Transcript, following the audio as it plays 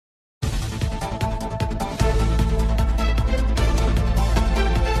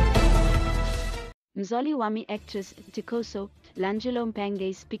Mzali Wami actress Ntokozo Lungelo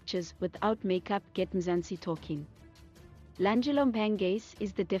Mpangase pictures without makeup get Mzansi talking. Lungelo Mpangase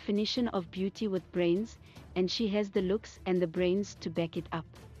is the definition of beauty with brains, and she has the looks and the brains to back it up.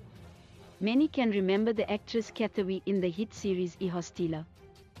 Many can remember the actress Khethiwe in the hit series eHostela.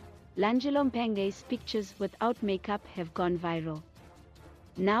 Lungelo Mpangase pictures without makeup have gone viral.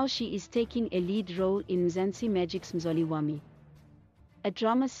 Now she is taking a lead role in Mzansi Magic's Mzali Wami, a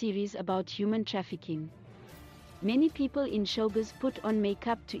drama series about human trafficking. Many people in showbiz put on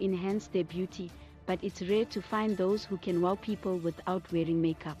makeup to enhance their beauty, but it's rare to find those who can wow people without wearing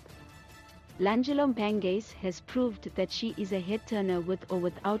makeup. Lungelo Mpangase has proved that she is a head-turner with or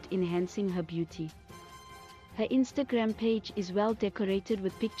without enhancing her beauty. Her Instagram page is well decorated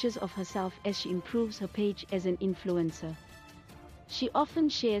with pictures of herself as she improves her page as an influencer. She often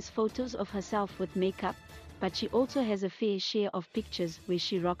shares photos of herself with makeup, but she also has a fair share of pictures where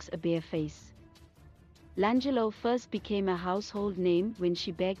she rocks a bare face. Lungelo first became a household name when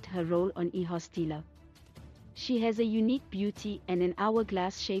she bagged her role on eHostela. She has a unique beauty and an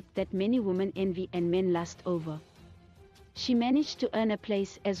hourglass shape that many women envy and men lust over. She managed to earn a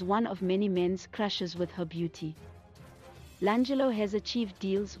place as one of many men's crushes with her beauty. Lungelo has achieved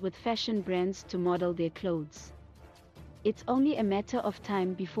deals with fashion brands to model their clothes. It's only a matter of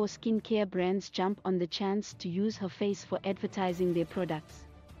time before skincare brands jump on the chance to use her face for advertising their products.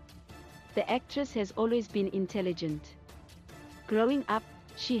 The actress has always been intelligent. Growing up,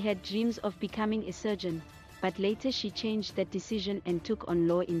 she had dreams of becoming a surgeon, but later she changed that decision and took on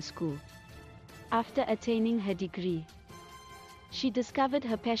law in school. After attaining her degree, she discovered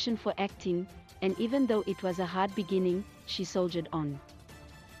her passion for acting, and even though it was a hard beginning, she soldiered on.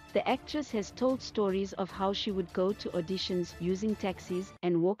 The actress has told stories of how she would go to auditions using taxis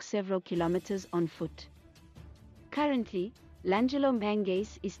and walk several kilometers on foot. Currently, Lungelo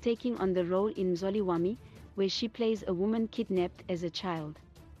Mpangase is taking on the role in Mzali Wami, where she plays a woman kidnapped as a child.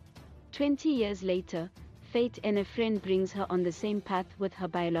 20 years later, fate and a friend brings her on the same path with her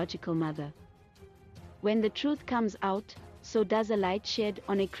biological mother. When the truth comes out, so does a light shed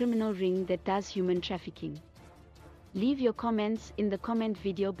on a criminal ring that does human trafficking. Leave your comments in the comment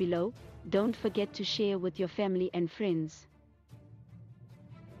video below. Don't forget to share with your family and friends.